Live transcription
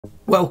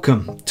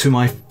Welcome to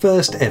my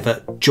first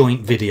ever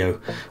joint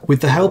video. With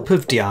the help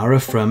of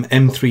Diarra from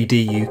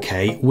M3D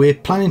UK, we're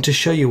planning to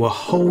show you a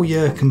whole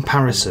year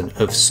comparison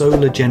of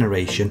solar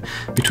generation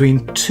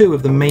between two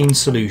of the main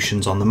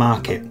solutions on the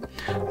market.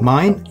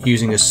 Mine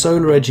using a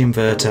SolarEdge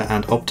inverter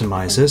and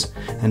Optimisers,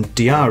 and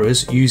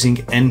Diarra's using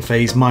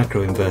Enphase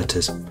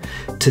micro-inverters.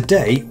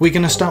 Today we're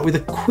going to start with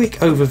a quick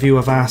overview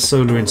of our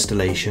solar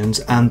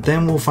installations, and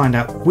then we'll find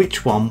out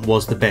which one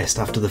was the best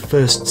after the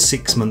first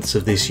 6 months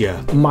of this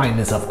year. Mine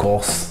is, of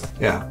course.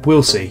 Yeah,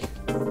 we'll see.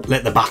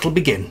 Let the battle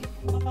begin.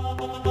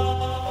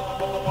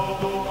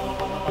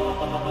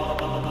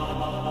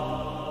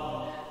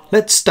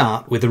 Let's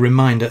start with a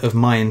reminder of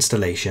my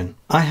installation.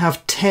 I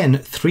have 10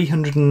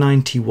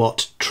 390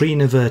 watt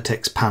Trina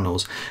Vertex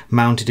panels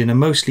mounted in a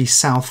mostly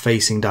south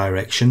facing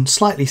direction,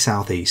 slightly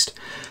southeast.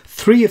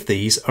 3 of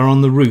these are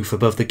on the roof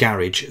above the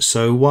garage,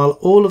 so while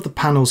all of the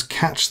panels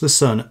catch the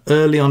sun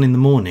early on in the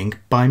morning,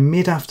 by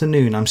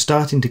mid-afternoon I'm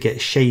starting to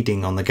get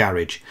shading on the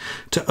garage.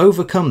 To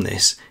overcome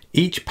this,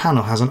 each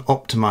panel has an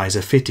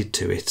optimizer fitted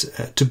to it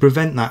to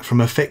prevent that from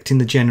affecting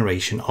the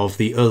generation of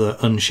the other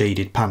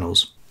unshaded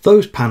panels.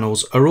 Those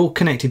panels are all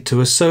connected to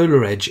a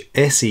SolarEdge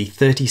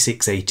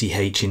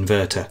SE3680H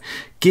inverter,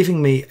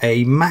 giving me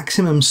a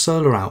maximum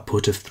solar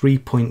output of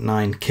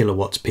 3.9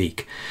 kilowatts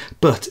peak,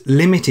 but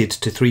limited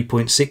to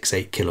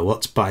 3.68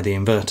 kilowatts by the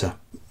inverter.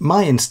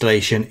 My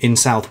installation in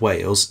South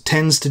Wales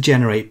tends to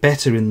generate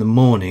better in the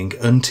morning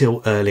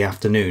until early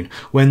afternoon,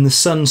 when the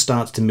sun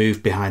starts to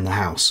move behind the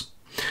house.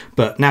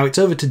 But now it's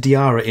over to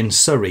Diarra in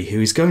Surrey,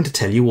 who is going to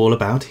tell you all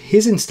about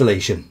his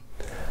installation.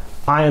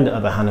 I, on the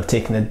other hand, have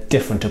taken a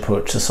different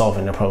approach to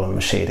solving the problem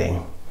of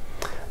shading.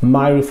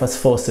 My roof has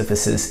 4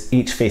 surfaces,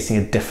 each facing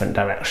a different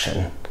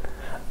direction.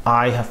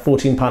 I have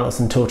 14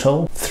 panels in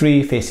total,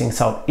 3 facing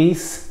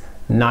southeast,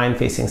 9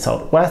 facing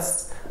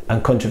southwest,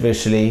 and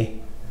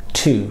controversially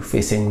 2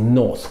 facing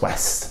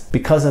northwest.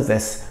 Because of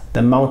this, the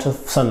amount of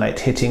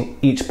sunlight hitting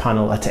each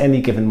panel at any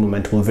given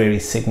moment will vary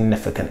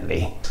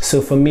significantly.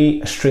 So for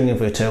me, a string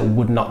inverter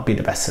would not be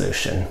the best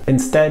solution.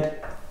 Instead,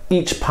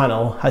 each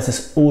panel has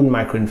its own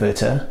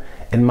microinverter,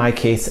 in my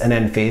case an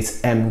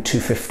Enphase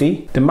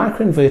M250. The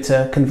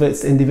microinverter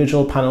converts the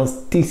individual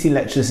panel's DC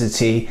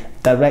electricity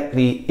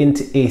directly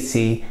into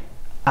AC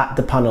at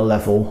the panel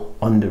level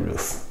on the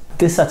roof.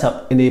 This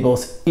setup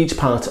enables each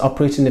panel to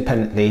operate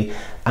independently,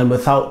 and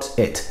without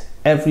it,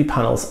 every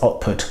panel's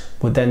output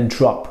would then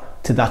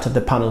drop to that of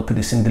the panel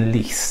producing the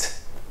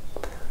least.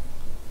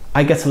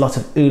 I get a lot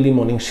of early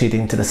morning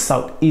shading to the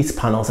southeast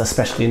panels,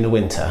 especially in the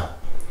winter.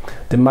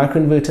 The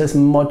microinverters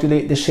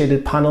modulate the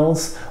shaded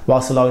panels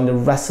whilst allowing the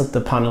rest of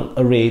the panel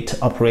array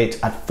to operate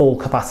at full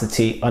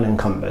capacity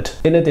unencumbered.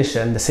 In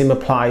addition, the same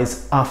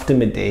applies after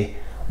midday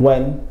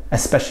when,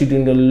 especially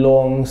during the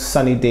long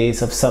sunny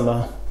days of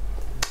summer,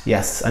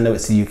 yes, I know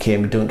it's the UK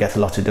and we don't get a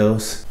lot of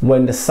those,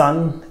 when the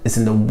sun is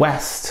in the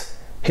west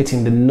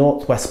hitting the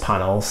northwest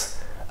panels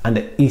and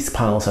the east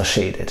panels are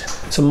shaded.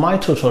 So my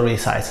total array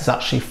size is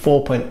actually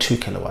 4.2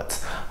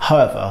 kilowatts.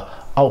 However,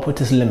 output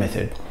is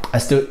limited.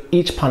 As though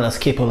each panel is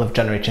capable of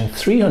generating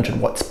 300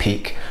 watts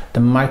peak, the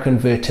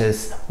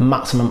microinverter's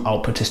maximum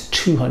output is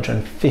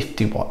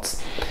 250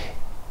 watts.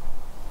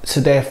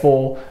 So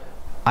therefore,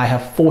 I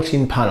have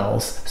 14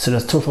 panels, so the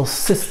total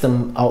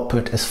system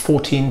output is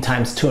 14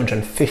 times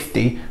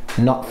 250,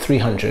 not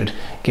 300,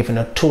 giving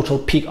a total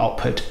peak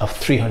output of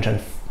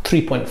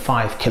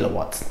 3.5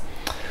 kilowatts.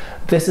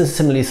 This is a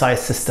similarly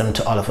sized system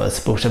to Oliver's,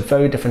 but with a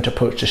very different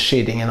approach to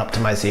shading and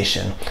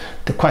optimization.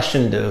 The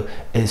question though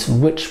is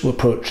which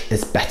approach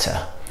is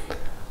better?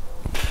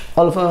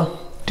 Oliver,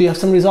 do you have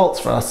some results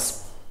for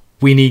us?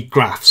 We need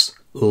graphs,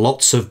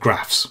 lots of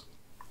graphs.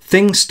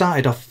 Things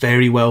started off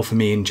very well for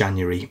me in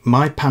January.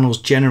 My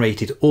panels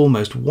generated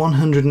almost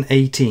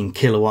 118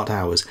 kilowatt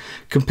hours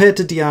compared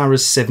to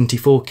Diarra's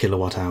 74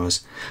 kilowatt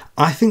hours.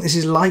 I think this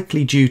is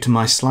likely due to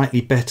my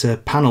slightly better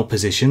panel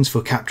positions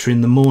for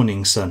capturing the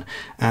morning sun,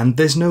 and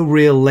there's no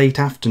real late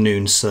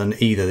afternoon sun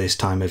either this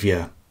time of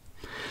year.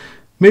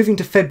 Moving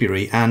to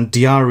February, and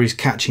Diarra is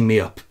catching me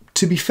up.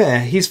 To be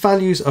fair, his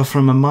values are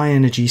from a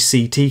MyEnergy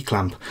CT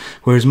clamp,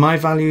 whereas my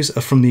values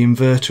are from the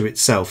inverter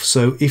itself,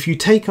 so if you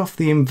take off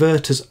the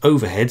inverter's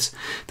overheads,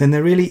 then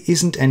there really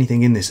isn't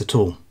anything in this at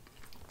all.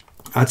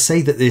 I'd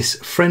say that this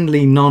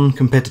friendly,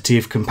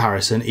 non-competitive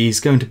comparison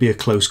is going to be a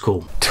close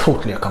call.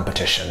 Totally a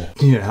competition.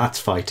 Yeah, that's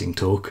fighting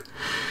talk.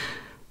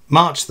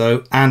 March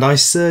though, and I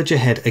surge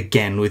ahead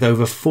again with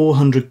over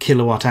 400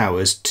 kilowatt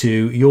hours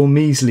to your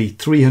measly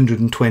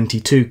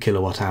 322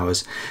 kilowatt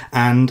hours,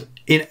 and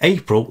in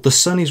April, the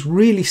sun is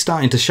really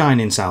starting to shine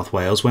in South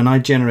Wales when I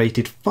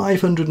generated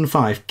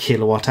 505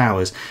 kilowatt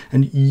hours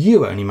and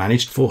you only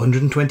managed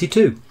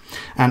 422.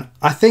 And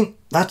I think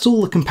that's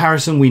all the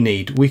comparison we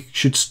need. We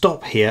should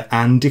stop here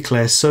and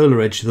declare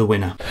SolarEdge the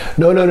winner.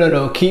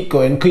 No, keep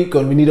going.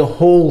 We need a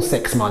whole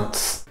 6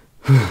 months.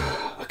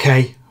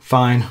 Okay,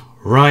 fine,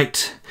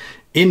 right.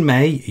 In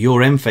May, your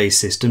Enphase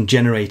system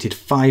generated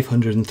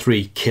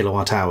 503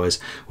 kilowatt hours,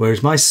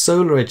 whereas my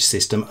SolarEdge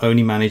system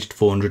only managed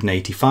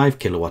 485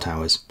 kilowatt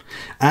hours.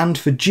 And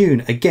for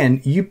June,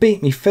 again, you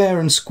beat me fair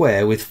and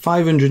square with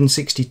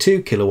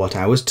 562 kilowatt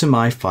hours to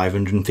my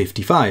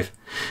 555.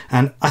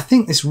 And I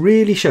think this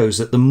really shows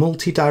that the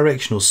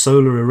multi-directional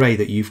solar array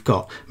that you've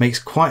got makes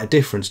quite a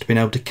difference to being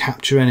able to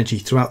capture energy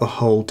throughout the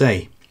whole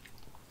day.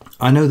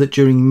 I know that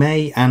during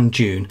May and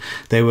June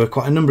there were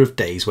quite a number of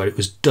days where it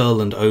was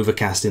dull and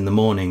overcast in the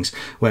mornings,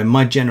 where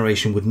my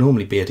generation would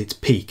normally be at its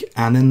peak,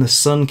 and then the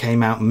sun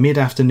came out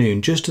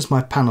mid-afternoon just as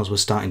my panels were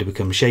starting to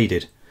become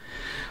shaded.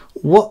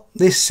 What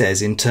this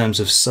says in terms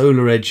of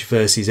SolarEdge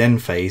versus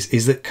Enphase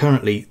is that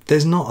currently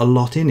there's not a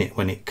lot in it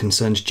when it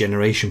concerns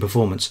generation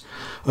performance.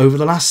 Over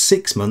the last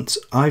 6 months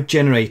I've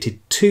generated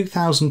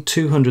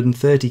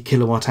 2,230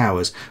 kilowatt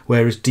hours,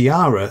 whereas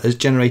Diarra has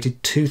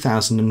generated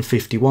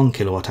 2,051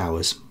 kilowatt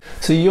hours.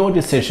 So your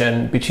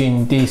decision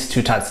between these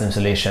two types of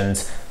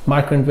installations,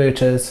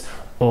 micro-inverters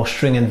or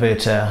string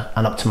inverter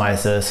and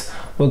optimizers,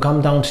 will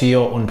come down to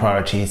your own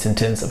priorities in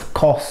terms of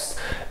cost,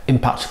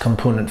 impact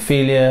component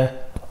failure,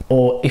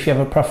 or if you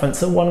have a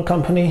preference of one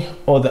company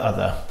or the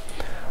other.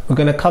 We're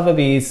going to cover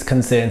these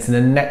concerns in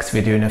the next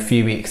video in a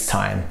few weeks'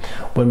 time,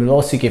 when we'll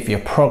also give you a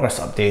progress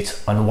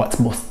update on what's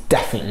most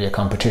definitely a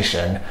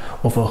competition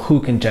over who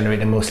can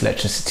generate the most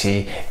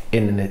electricity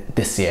in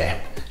this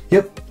year.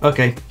 Yep,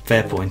 okay,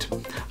 fair point.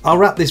 I'll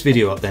wrap this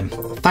video up then.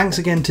 Thanks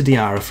again to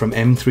Diarra from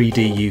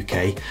M3D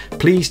UK.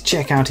 Please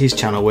check out his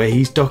channel where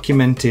he's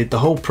documented the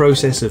whole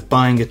process of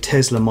buying a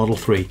Tesla Model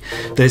 3.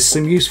 There's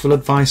some useful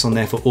advice on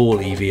there for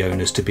all EV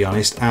owners, to be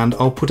honest, and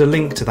I'll put a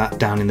link to that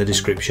down in the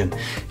description.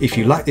 If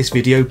you like this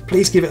video,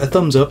 please give it a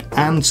thumbs up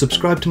and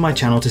subscribe to my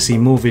channel to see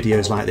more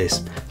videos like this.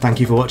 Thank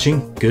you for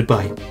watching,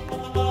 goodbye.